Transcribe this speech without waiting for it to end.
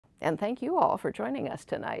and thank you all for joining us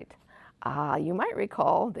tonight. You might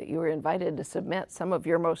recall that you were invited to submit some of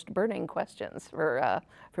your most burning questions for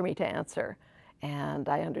me to answer. And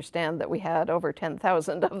I understand that we had over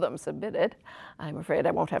 10,000 of them submitted. I'm afraid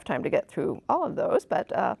I won't have time to get through all of those,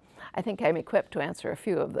 but I think I'm equipped to answer a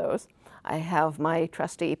few of those. I have my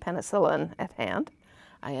trusty penicillin at hand.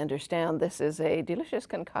 I understand this is a delicious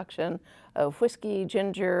concoction of whiskey,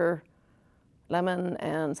 ginger, lemon,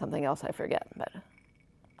 and something else I forget. But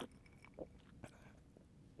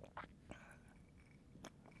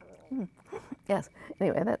yes,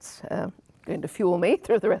 anyway, that's going to fuel me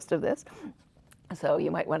through the rest of this. So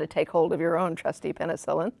you might want to take hold of your own trusty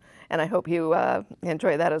penicillin, and I hope you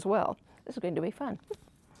enjoy that as well. This is going to be fun.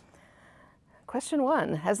 Question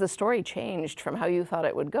 1, has the story changed from how you thought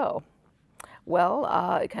it would go? Well,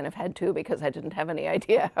 it kind of had to, because I didn't have any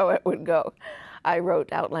idea how it would go. I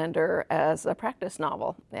wrote Outlander as a practice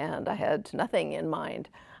novel, and I had nothing in mind.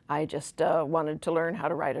 I just wanted to learn how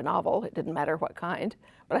to write a novel. It didn't matter what kind,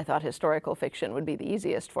 but I thought historical fiction would be the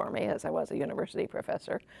easiest for me, as I was a university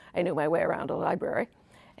professor. I knew my way around a library,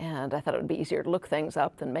 and I thought it would be easier to look things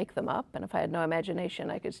up than make them up, and if I had no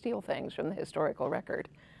imagination, I could steal things from the historical record,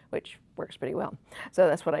 which works pretty well. So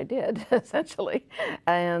that's what I did, essentially.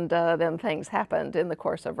 And then things happened in the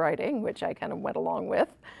course of writing, which I kind of went along with.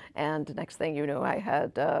 And next thing you know, I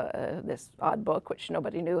had this odd book, which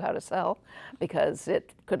nobody knew how to sell, because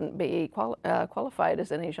it couldn't be qualified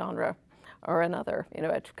as any genre or another. You know,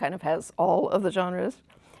 it kind of has all of the genres.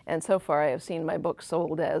 And so far, I have seen my books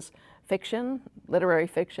sold as fiction, literary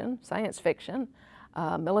fiction, science fiction,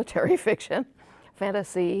 military fiction,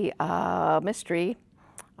 fantasy, mystery,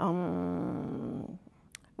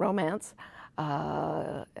 romance,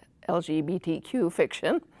 LGBTQ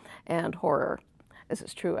fiction, and horror. This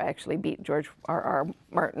is true. I actually beat George R.R.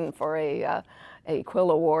 Martin for a Quill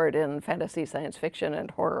Award in fantasy, science fiction, and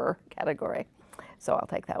horror category. So I'll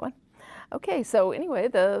take that one. Okay, so anyway,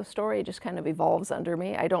 the story just kind of evolves under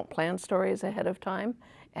me. I don't plan stories ahead of time,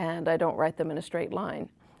 and I don't write them in a straight line.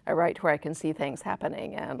 I write where I can see things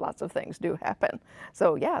happening, and lots of things do happen.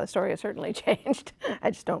 So yeah, the story has certainly changed.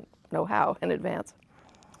 I just don't know how in advance.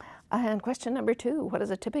 And question number 2, what does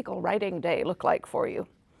a typical writing day look like for you?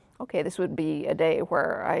 Okay, this would be a day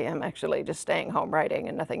where I am actually just staying home writing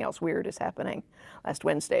and nothing else weird is happening. Last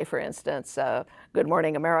Wednesday, for instance, Good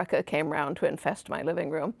Morning America came round to infest my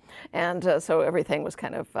living room. And so everything was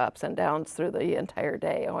kind of ups and downs through the entire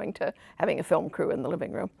day, owing to having a film crew in the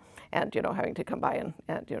living room and, you know, having to come by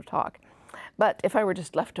and you know, talk. But if I were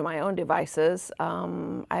just left to my own devices,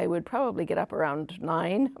 I would probably get up around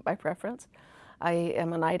 9 by preference. I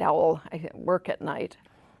am a night owl. I work at night.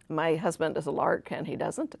 My husband is a lark, and he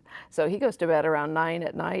doesn't. So he goes to bed around 9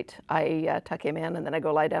 at night. I tuck him in, and then I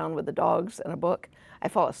go lie down with the dogs and a book. I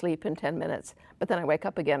fall asleep in 10 minutes, but then I wake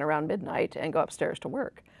up again around midnight and go upstairs to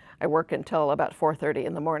work. I work until about 4:30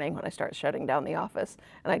 in the morning when I start shutting down the office,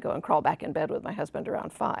 and I go and crawl back in bed with my husband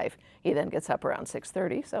around 5. He then gets up around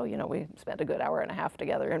 6:30, so, you know, we spent a good hour and a half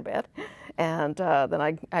together in bed. And then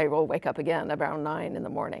I will wake up again around 9 in the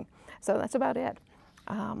morning. So that's about it.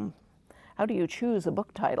 How do you choose a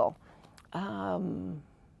book title? I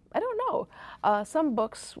don't know. Some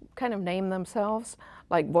books kind of name themselves,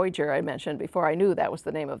 like Voyager I mentioned before. I knew that was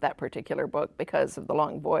the name of that particular book because of the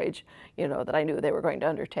long voyage, you know, that I knew they were going to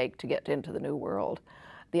undertake to get into the New World.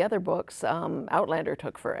 The other books, Outlander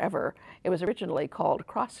took forever. It was originally called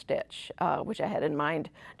Cross Stitch, which I had in mind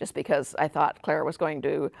just because I thought Claire was going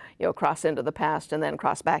to, you know, cross into the past and then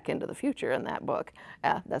cross back into the future in that book.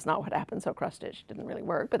 That's not what happened, so Cross Stitch didn't really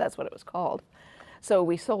work, but that's what it was called. So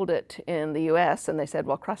we sold it in the US, and they said,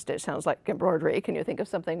 well, cross stitch sounds like embroidery. Can you think of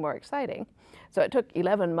something more exciting? So it took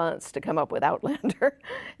 11 months to come up with Outlander,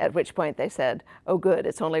 at which point they said, oh, good,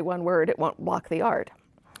 it's only one word, it won't block the art.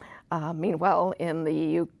 Meanwhile, in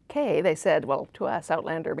the UK, they said, well, to us,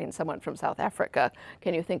 Outlander means someone from South Africa.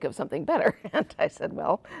 Can you think of something better? And I said,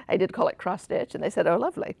 well, I did call it cross stitch. And they said, oh,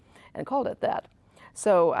 lovely, and called it that.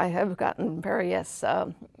 So I have gotten various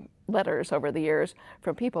letters over the years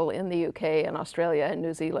from people in the UK and Australia and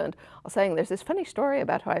New Zealand saying, there's this funny story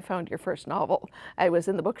about how I found your first novel. I was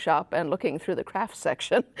in the bookshop and looking through the crafts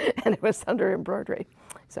section, and it was under embroidery.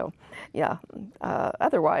 So yeah,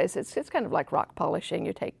 otherwise it's kind of like rock polishing.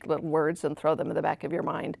 You take little words and throw them in the back of your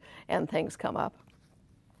mind and things come up.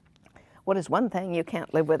 What is one thing you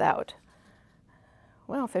can't live without?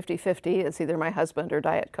 Well, 50-50. It's either my husband or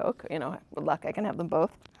Diet Coke. You know, with luck I can have them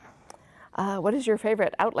both. What is your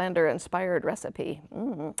favorite Outlander-inspired recipe?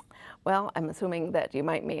 Well, I'm assuming that you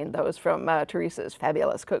might mean those from Teresa's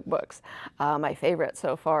fabulous cookbooks. My favorite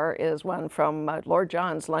so far is one from Lord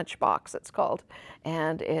John's Lunchbox, it's called.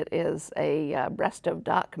 And it is a breast of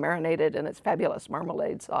duck marinated in its fabulous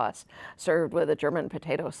marmalade sauce, served with a German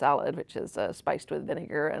potato salad, which is spiced with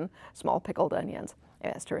vinegar and small pickled onions.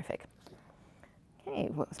 Yeah, it's terrific. Okay,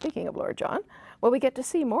 well, speaking of Lord John, will we get to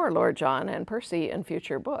see more Lord John and Percy in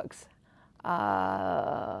future books?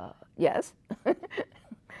 Yes.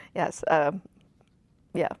 Yes.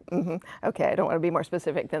 Yeah. Okay, I don't want to be more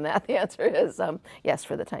specific than that. The answer is yes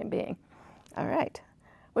for the time being. All right.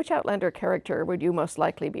 Which Outlander character would you most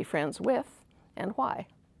likely be friends with, and why?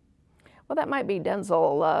 Well, that might be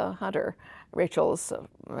Denzel Hunter, Rachel's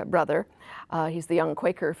brother. He's the young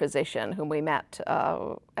Quaker physician whom we met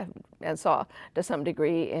and saw to some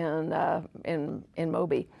degree in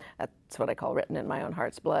Moby. That's what I call written in my own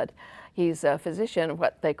heart's blood. He's a physician,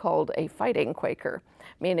 what they called a fighting Quaker,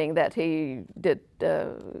 meaning that he did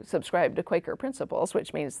subscribe to Quaker principles,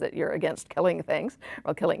 which means that you're against killing things,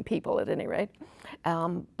 or killing people at any rate.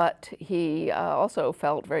 But he also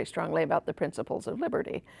felt very strongly about the principles of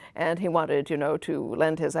liberty, and he wanted, you know, to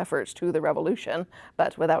lend his efforts to the revolution,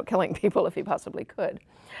 but without killing people if he possibly could.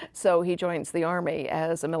 So he joins the army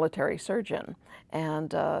as a military surgeon,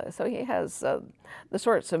 and so he has the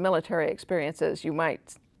sorts of military experiences you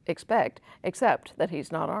might expect, except that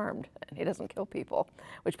he's not armed and he doesn't kill people,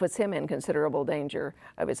 which puts him in considerable danger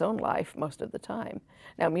of his own life most of the time.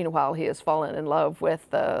 Now, meanwhile, he has fallen in love with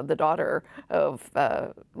the daughter of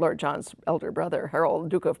Lord John's elder brother, Harold,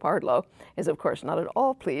 Duke of Pardlow, is of course not at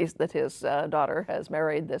all pleased that his daughter has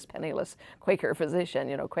married this penniless Quaker physician.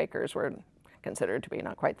 You know, Quakers were considered to be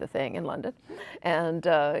not quite the thing in London. And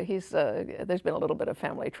there's been a little bit of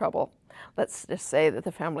family trouble. Let's just say that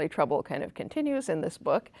the family trouble kind of continues in this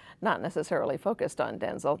book, not necessarily focused on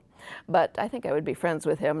Denzel. But I think I would be friends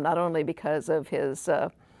with him not only because of his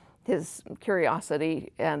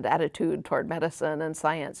curiosity and attitude toward medicine and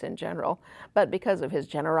science in general, but because of his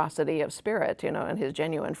generosity of spirit, you know, and his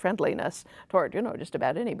genuine friendliness toward, you know, just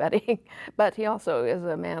about anybody. But he also is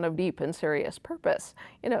a man of deep and serious purpose,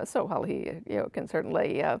 you know, so while he, you know, can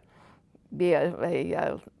certainly be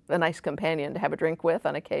a nice companion to have a drink with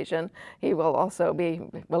on occasion, he will also be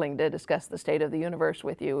willing to discuss the state of the universe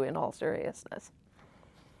with you in all seriousness.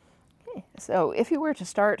 Okay, so if you were to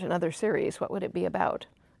start another series, what would it be about?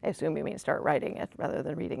 I assume you mean start writing it rather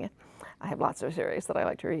than reading it. I have lots of series that I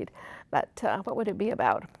like to read. But what would it be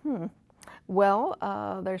about?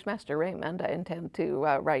 Well, there's Master Raymond. I intend to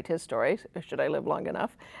write his stories, should I live long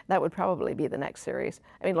enough. That would probably be the next series.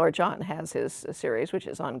 I mean, Lord John has his series, which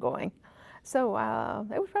is ongoing. So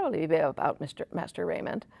it would probably be about Master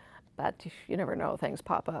Raymond. But you never know, things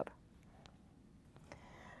pop up.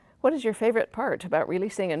 What is your favorite part about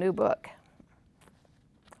releasing a new book?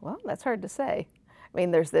 Well, that's hard to say. I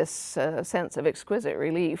mean, there's this sense of exquisite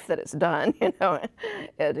relief that it's done, you know.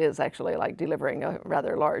 It is actually like delivering a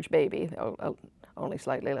rather large baby, only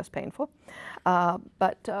slightly less painful.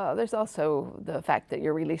 But there's also the fact that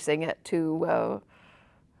you're releasing it to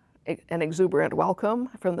an exuberant welcome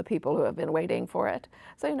from the people who have been waiting for it.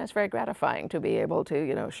 So, you know, it's very gratifying to be able to,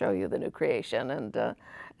 you know, show you the new creation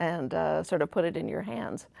and sort of put it in your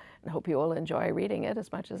hands. And hope you will enjoy reading it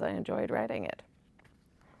as much as I enjoyed writing it.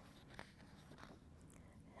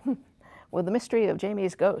 Will the mystery of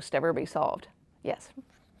Jamie's ghost ever be solved? Yes.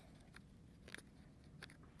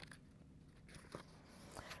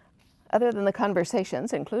 Other than the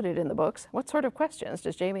conversations included in the books, what sort of questions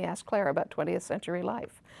does Jamie ask Claire about 20th century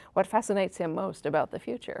life? What fascinates him most about the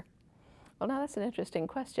future? Well, now that's an interesting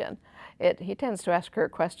question. He tends to ask her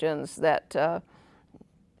questions that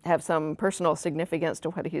have some personal significance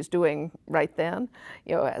to what he's doing right then,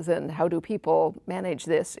 you know, as in, how do people manage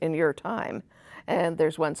this in your time? And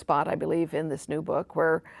there's one spot, I believe, in this new book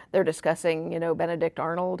where they're discussing, you know, Benedict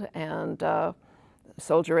Arnold and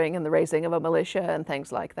soldiering and the raising of a militia and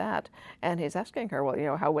things like that. And he's asking her, well, you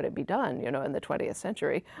know, how would it be done, you know, in the 20th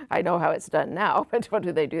century? I know how it's done now, but what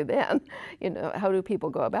do they do then? You know, how do people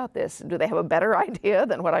go about this? Do they have a better idea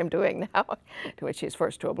than what I'm doing now? To which he's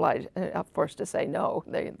forced to say no,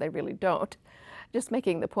 they really don't. Just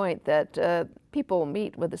making the point that people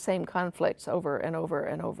meet with the same conflicts over and over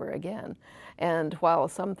and over again. And while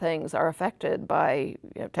some things are affected by,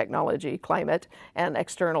 you know, technology, climate, and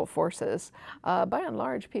external forces, by and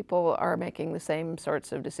large, people are making the same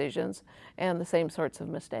sorts of decisions and the same sorts of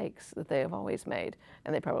mistakes that they have always made.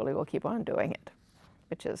 And they probably will keep on doing it,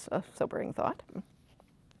 which is a sobering thought.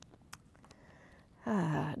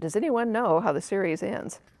 Does anyone know how the series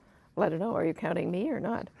ends? Well, I don't know. Are you counting me or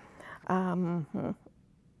not?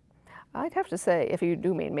 I'd have to say, if you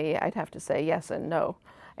do mean me, I'd have to say yes and no.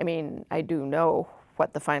 I mean, I do know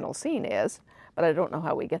what the final scene is, but I don't know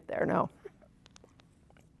how we get there, no.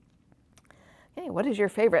 Okay, what is your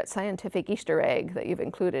favorite scientific Easter egg that you've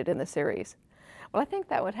included in the series? Well, I think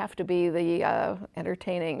that would have to be the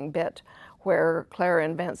entertaining bit where Claire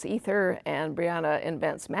invents ether and Brianna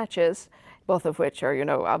invents matches, both of which are,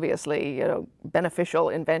 obviously, beneficial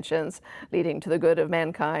inventions leading to the good of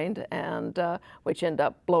mankind, and which end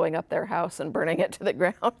up blowing up their house and burning it to the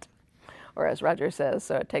ground. Or as Roger says,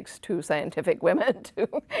 so it takes two scientific women to,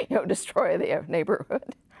 destroy the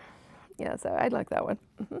neighborhood. Yeah, so I'd like that one.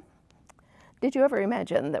 Mm-hmm. Did you ever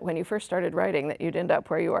imagine that when you first started writing that you'd end up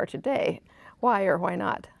where you are today? Why or why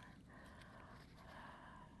not?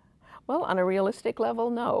 Well, on a realistic level,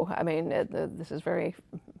 no. I mean, this is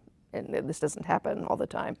this doesn't happen all the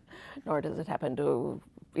time, nor does it happen to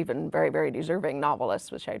even very, very deserving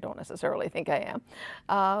novelists, which I don't necessarily think I am.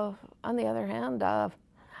 On the other hand,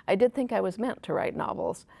 I did think I was meant to write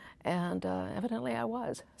novels, and evidently I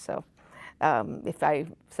was. So if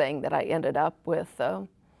I'm saying that I ended up with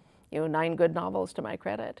 9 good novels to my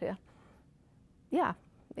credit, yeah,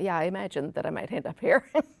 I imagined that I might end up here.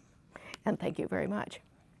 And thank you very much.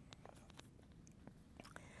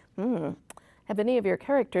 Have any of your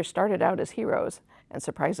characters started out as heroes and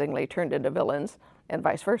surprisingly turned into villains, and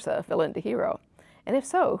vice versa, villain to hero? And if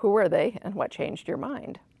so, who were they and what changed your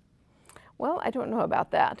mind? Well, I don't know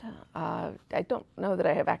about that. I don't know that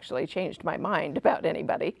I have actually changed my mind about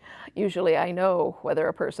anybody. Usually I know whether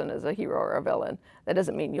a person is a hero or a villain. That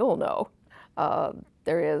doesn't mean you'll know.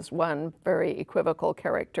 There is one very equivocal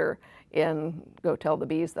character in Go Tell the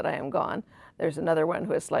Bees That I Am Gone. There's another one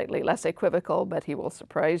who is slightly less equivocal, but he will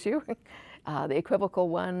surprise you. The equivocal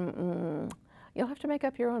one, you'll have to make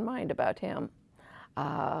up your own mind about him.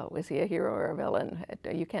 Was he a hero or a villain?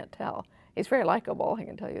 You can't tell. He's very likable, I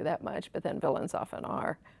can tell you that much, but then villains often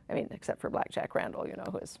are. I mean, except for Black Jack Randall,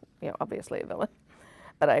 who is obviously a villain.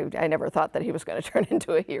 But I never thought that he was going to turn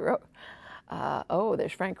into a hero. Oh,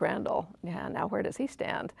 there's Frank Randall. Yeah, now where does he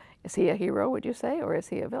stand? Is he a hero, would you say, or is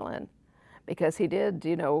he a villain? Because he did,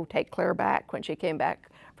 take Claire back when she came back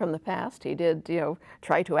from the past. He did,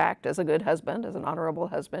 try to act as a good husband, as an honorable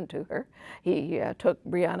husband to her. He took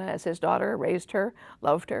Brianna as his daughter, raised her,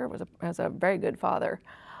 loved her, was a very good father.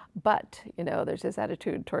 But, there's his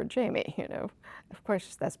attitude toward Jamie, Of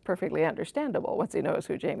course, that's perfectly understandable once he knows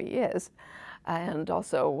who Jamie is. And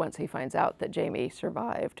also once he finds out that Jamie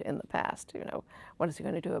survived in the past, what is he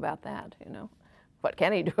going to do about that, What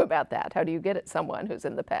can he do about that? How do you get at someone who's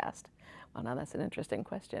in the past? Well, now that's an interesting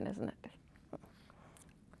question, isn't it?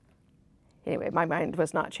 Anyway, my mind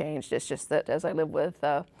was not changed. It's just that as I live with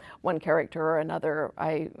one character or another,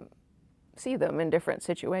 I see them in different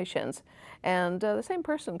situations. And the same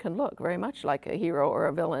person can look very much like a hero or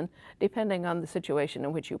a villain, depending on the situation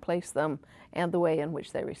in which you place them and the way in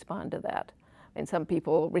which they respond to that. And some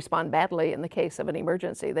people respond badly in the case of an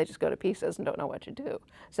emergency. They just go to pieces and don't know what to do.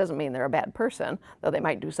 This doesn't mean they're a bad person, though they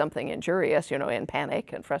might do something injurious, in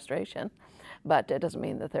panic and frustration. But it doesn't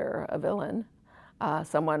mean that they're a villain.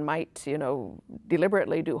 Someone might,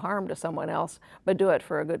 deliberately do harm to someone else, but do it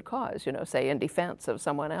for a good cause, say in defense of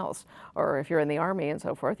someone else. Or if you're in the army and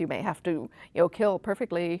so forth, you may have to, kill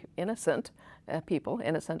perfectly innocent people,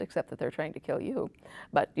 innocent except that they're trying to kill you.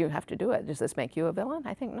 But you have to do it. Does this make you a villain?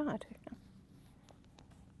 I think not.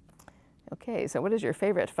 Okay, so what is your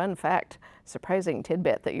favorite fun fact, surprising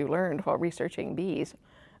tidbit that you learned while researching bees?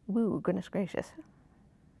 Woo, goodness gracious.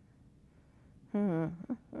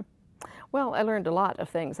 Well, I learned a lot of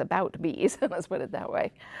things about bees, let's put it that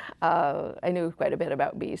way. I knew quite a bit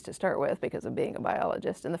about bees to start with because of being a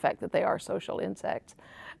biologist and the fact that they are social insects.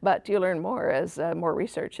 But you learn more as more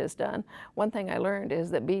research is done. One thing I learned is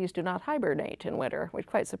that bees do not hibernate in winter, which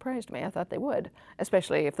quite surprised me. I thought they would,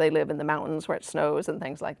 especially if they live in the mountains where it snows and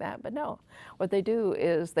things like that. But no, what they do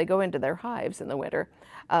is they go into their hives in the winter,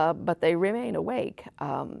 but they remain awake.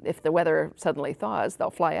 If the weather suddenly thaws, they'll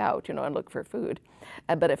fly out, and look for food.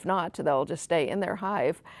 But if not, they'll just stay in their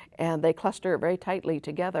hive, and they cluster very tightly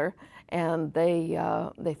together, and they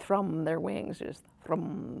thrum their wings, just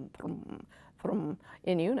thrum, thrum, thrum,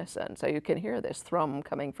 in unison. So you can hear this thrum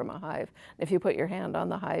coming from a hive. If you put your hand on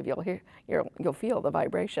the hive, you'll feel the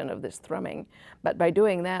vibration of this thrumming. But by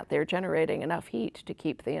doing that, they're generating enough heat to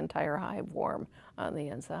keep the entire hive warm on the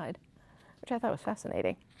inside, which I thought was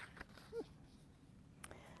fascinating.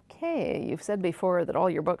 Okay, you've said before that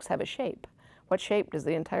all your books have a shape. What shape does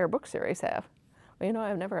the entire book series have? Well,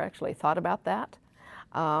 I've never actually thought about that.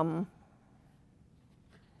 Now,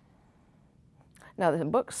 the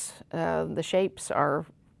books, the shapes are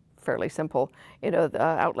fairly simple. The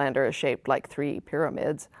Outlander is shaped like 3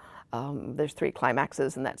 pyramids. There's 3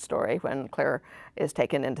 climaxes in that story: when Claire is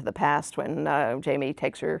taken into the past, when Jamie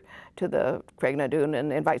takes her to the Craig na Dun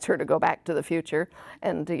and invites her to go back to the future,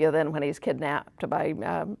 and then when he's kidnapped by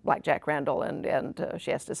Black Jack Randall and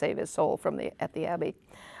she has to save his soul from at the Abbey.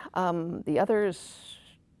 The others,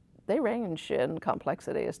 they range in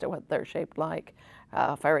complexity as to what they're shaped like.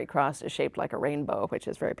 Fiery Cross is shaped like a rainbow, which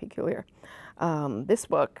is very peculiar. This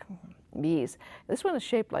book, Bees, this one is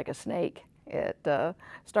shaped like a snake. It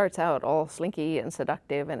starts out all slinky and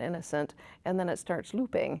seductive and innocent, and then it starts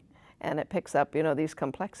looping, and it picks up, these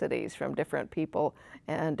complexities from different people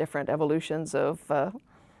and different evolutions of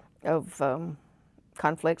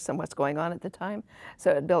conflicts and what's going on at the time.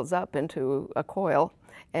 So it builds up into a coil,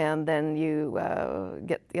 and then you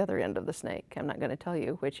get the other end of the snake. I'm not going to tell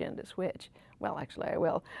you which end is which. Well, actually, I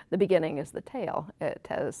will. The beginning is the tail. It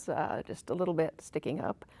has just a little bit sticking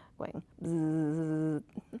up, going bzzz,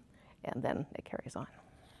 and then it carries on.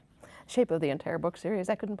 Shape of the entire book series,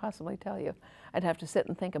 I couldn't possibly tell you. I'd have to sit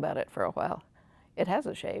and think about it for a while. It has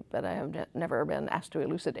a shape, but I have never been asked to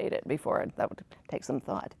elucidate it before. That would take some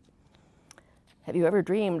thought. Have you ever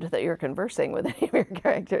dreamed that you're conversing with any of your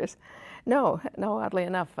characters? No, oddly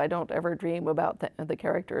enough, I don't ever dream about the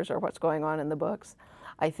characters or what's going on in the books.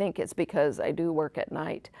 I think it's because I do work at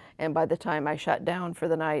night, and by the time I shut down for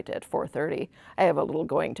the night at 4:30, I have a little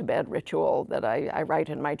going to bed ritual that I write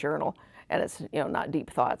in my journal, and it's not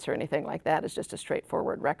deep thoughts or anything like that. It's just a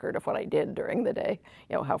straightforward record of what I did during the day.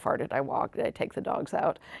 How far did I walk? Did I take the dogs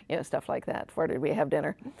out? Stuff like that. Where did we have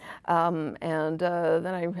dinner? And then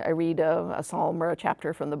I read a psalm or a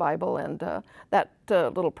chapter from the Bible, and that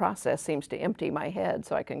little process seems to empty my head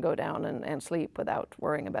so I can go down and sleep without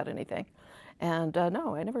worrying about anything. And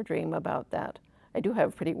no, I never dream about that. I do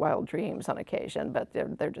have pretty wild dreams on occasion, but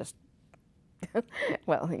they're just,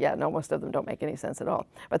 well, yeah, no, most of them don't make any sense at all,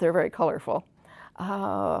 but they're very colorful.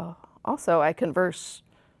 Also, I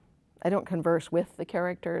don't converse with the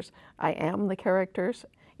characters. I am the characters.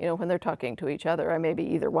 When they're talking to each other, I may be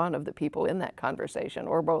either one of the people in that conversation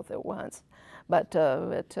or both at once. But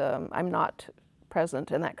I'm not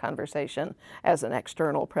present in that conversation as an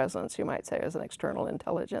external presence, you might say, as an external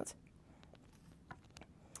intelligence.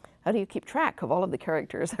 How do you keep track of all of the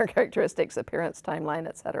characters, their characteristics, appearance, timeline,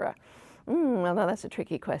 etc.? Well, now that's a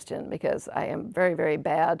tricky question, because I am very, very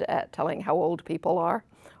bad at telling how old people are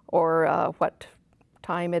or what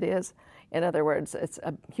time it is. In other words, it's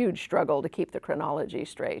a huge struggle to keep the chronology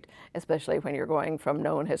straight, especially when you're going from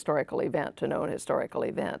known historical event to known historical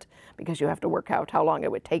event, because you have to work out how long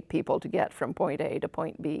it would take people to get from point A to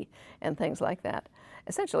point B and things like that.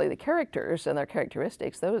 Essentially, the characters and their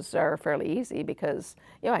characteristics, those are fairly easy because,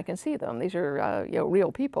 I can see them. These are,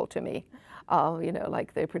 real people to me.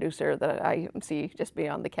 Like the producer that I see just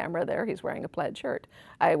beyond the camera there, he's wearing a plaid shirt.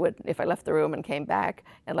 I would, if I left the room and came back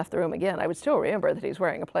and left the room again, I would still remember that he's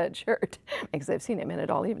wearing a plaid shirt because I've seen him in it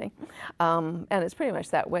all evening. And it's pretty much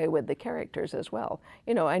that way with the characters as well.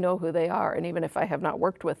 I know who they are, and even if I have not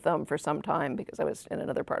worked with them for some time because I was in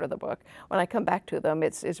another part of the book, when I come back to them,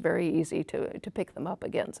 it's very easy to pick them up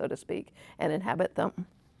again, so to speak, and inhabit them.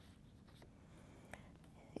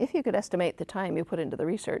 If you could estimate the time you put into the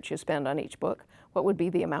research you spend on each book, what would be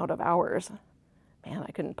the amount of hours? Man,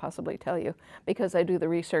 I couldn't possibly tell you, because I do the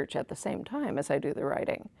research at the same time as I do the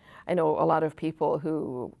writing. I know a lot of people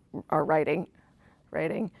who are writing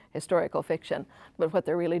historical fiction, but what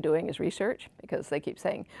they're really doing is research, because they keep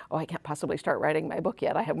saying, oh, I can't possibly start writing my book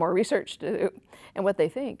yet, I have more research to do. And what they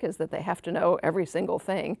think is that they have to know every single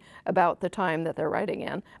thing about the time that they're writing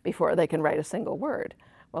in before they can write a single word.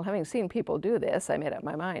 Well, having seen people do this, I made up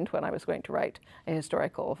my mind when I was going to write a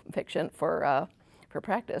historical fiction for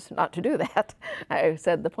practice, not to do that. I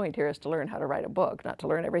said the point here is to learn how to write a book, not to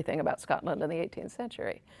learn everything about Scotland in the 18th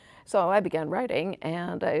century. So I began writing,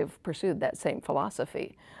 and I've pursued that same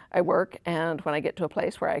philosophy. I work, and when I get to a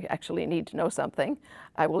place where I actually need to know something,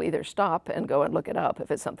 I will either stop and go and look it up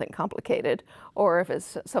if it's something complicated, or if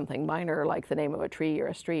it's something minor like the name of a tree or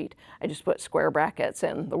a street, I just put square brackets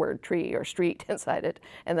and the word tree or street inside it,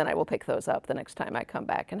 and then I will pick those up the next time I come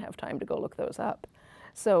back and have time to go look those up.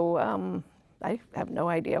 So I have no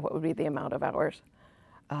idea what would be the amount of hours.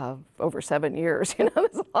 Over 7 years,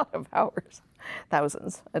 there's a lot of hours,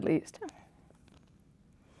 thousands at least.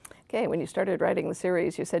 Okay, when you started writing the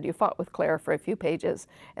series, you said you fought with Claire for a few pages,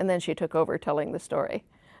 and then she took over telling the story.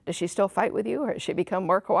 Does she still fight with you, or has she become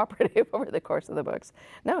more cooperative over the course of the books?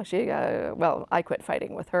 No, well, I quit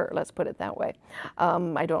fighting with her, let's put it that way.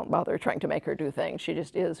 I don't bother trying to make her do things. She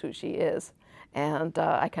just is who she is, and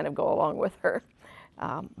I kind of go along with her.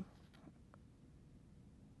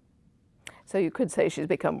 So you could say she's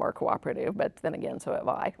become more cooperative, but then again, so have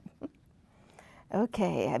I.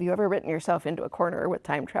 Okay, have you ever written yourself into a corner with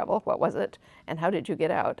time travel? What was it, and how did you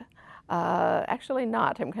get out? Actually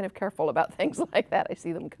not. I'm kind of careful about things like that. I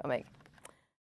see them coming.